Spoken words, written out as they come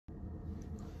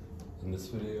In this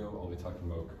video, I'll be talking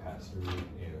about capacitors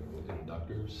and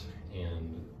inductors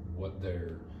and what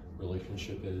their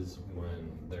relationship is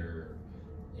when they're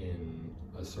in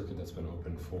a circuit that's been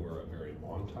open for a very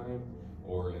long time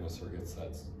or in a circuit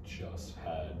that's just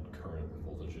had current and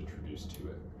voltage introduced to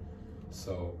it.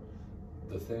 So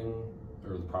the thing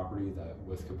or the property that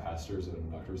with capacitors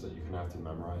and inductors that you can have to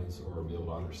memorize or be able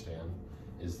to understand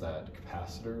is that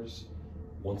capacitors,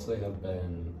 once they have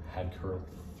had current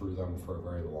through them for a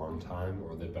very long time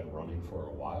or they've been running for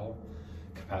a while,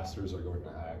 capacitors are going to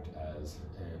act as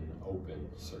an open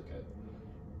circuit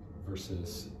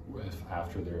versus if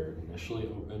after they're initially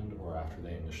opened or after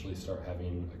they initially start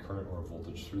having a current or a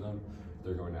voltage through them,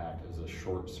 they're going to act as a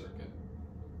short circuit.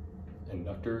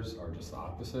 Inductors are just the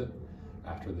opposite.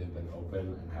 After they've been open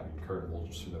and having current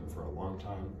voltage through them for a long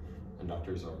time,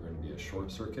 inductors are going to be a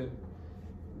short circuit,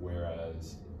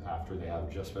 whereas after they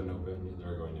have just been opened,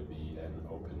 they're going to be an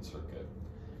open circuit.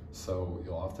 So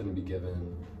you'll often be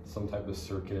given some type of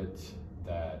circuit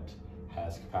that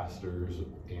has capacitors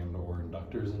and or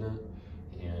inductors in it,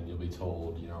 and you'll be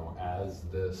told, you know, as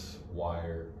this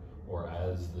wire or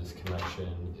as this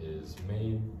connection is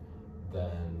made,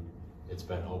 then it's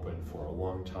been open for a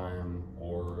long time,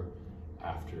 or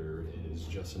after it is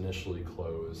just initially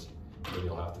closed, then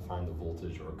you'll have to find the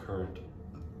voltage or current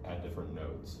at different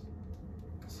nodes.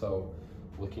 So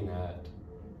looking at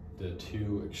the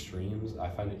two extremes, I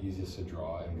find it easiest to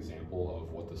draw an example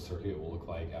of what the circuit will look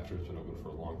like after it's been open for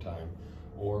a long time,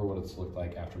 or what it's looked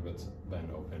like after it's been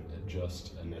open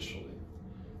just initially.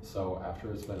 So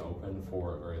after it's been open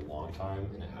for a very long time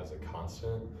and it has a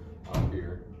constant, up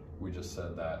here we just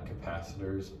said that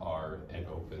capacitors are an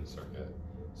open circuit.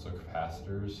 So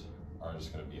capacitors are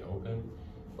just going to be open,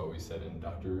 but we said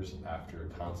inductors after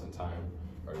a constant time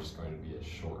are just going to be a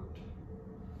short.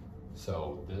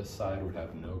 So this side would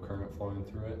have no current flowing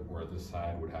through it, where this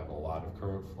side would have a lot of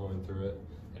current flowing through it.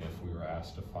 And if we were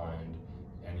asked to find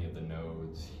any of the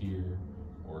nodes here,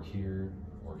 or here,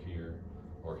 or here,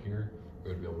 or here, we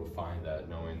would be able to find that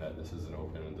knowing that this is an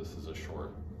open and this is a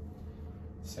short.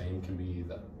 Same can be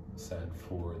said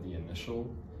for the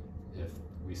initial. If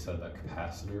we said that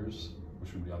capacitors,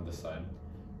 which would be on this side,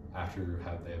 after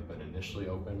they have been initially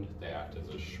opened, they act as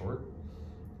a short.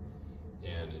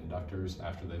 And inductors,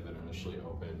 after they've been initially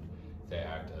opened, they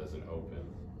act as an open.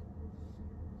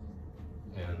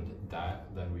 And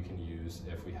that then we can use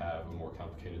if we have a more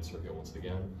complicated circuit once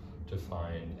again to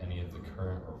find any of the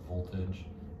current or voltage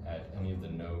at any of the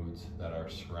nodes that are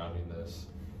surrounding this,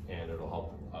 and it'll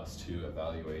help us to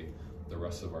evaluate the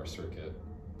rest of our circuit.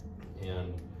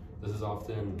 And this is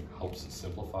often helps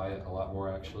simplify it a lot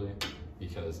more actually,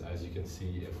 because as you can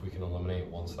see, if we can eliminate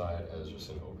one side as just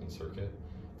an open circuit,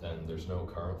 then there's no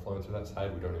current flowing through that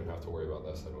side. We don't even have to worry about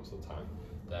that side most of the time.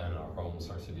 Then our problem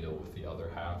starts to deal with the other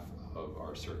half of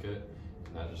our circuit,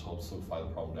 and that just helps simplify the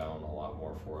problem down a lot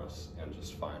more for us and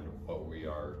just find what we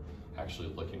are actually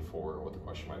looking for or what the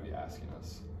question might be asking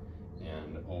us.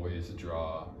 And always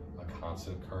draw a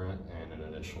constant current and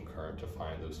an initial current to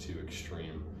find those two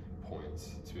extreme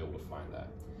points to be able to find that.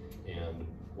 And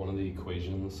one of the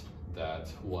equations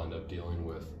that we'll end up dealing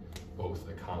with both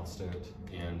a constant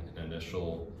and an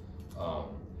initial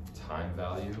time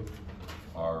value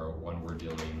are when we're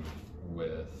dealing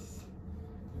with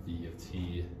V of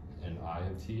t and I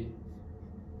of t,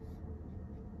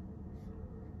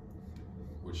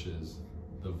 which is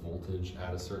the voltage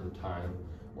at a certain time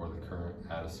or the current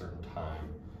at a certain time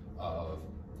of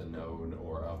the node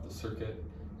or of the circuit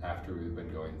after we've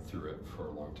been going through it for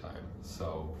a long time.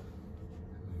 So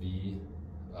V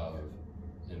of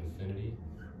infinity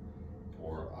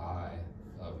or I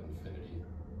of infinity,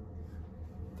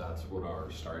 that's what our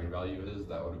starting value is.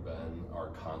 That would have been our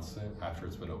constant after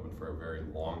it's been open for a very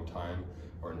long time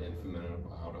or an infinite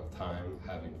amount of time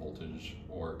having voltage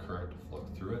or current flow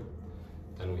through it.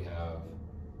 Then we have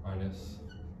minus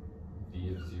V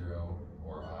of 0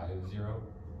 or I of 0.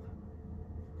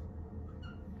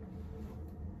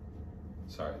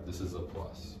 Sorry, this is a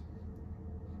plus,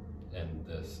 and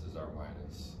this is our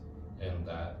minus. And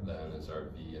that then is our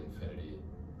V infinity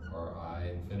or I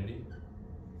infinity.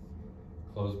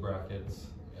 Close brackets,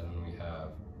 and then we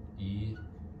have E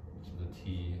to the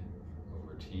T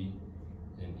over T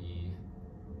and E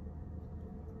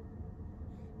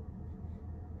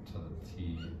to the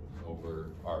T over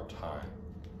our time.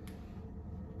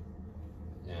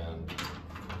 And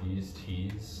these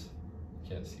T's, you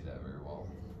can't see that very well,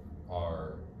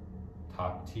 our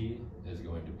top T is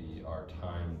going to be our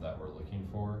time that we're looking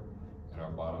for, and our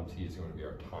bottom T is going to be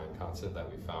our time constant that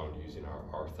we found using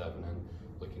our Thevenin,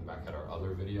 looking back at our other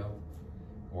video.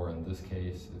 Or in this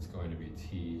case, it's going to be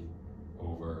T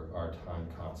over our time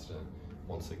constant,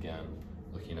 once again,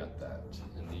 looking at that.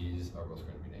 And these are both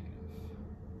going to be negative.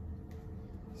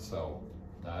 So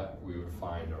that we would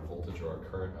find our voltage or our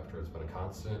current after it's been a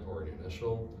constant or an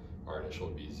initial. Our initial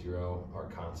would be 0, our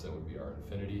constant would be our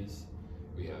infinities.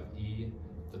 We have E,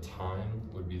 the time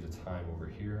would be the time over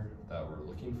here that we're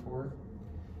looking for.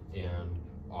 And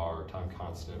our time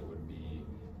constant would be,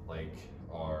 like,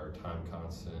 our time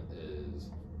constant is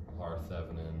R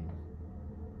Thevenin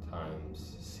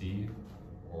times C,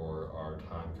 or our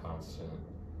time constant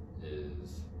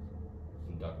is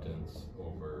inductance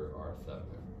over R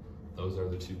Thevenin. Those are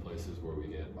the two places where we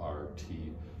get our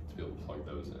T to be able to plug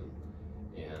those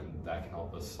in. And that can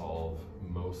help us solve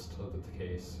most of the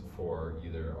case for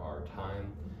either our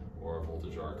time or our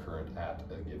voltage or our current at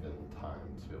a given time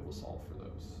to be able to solve for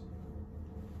those.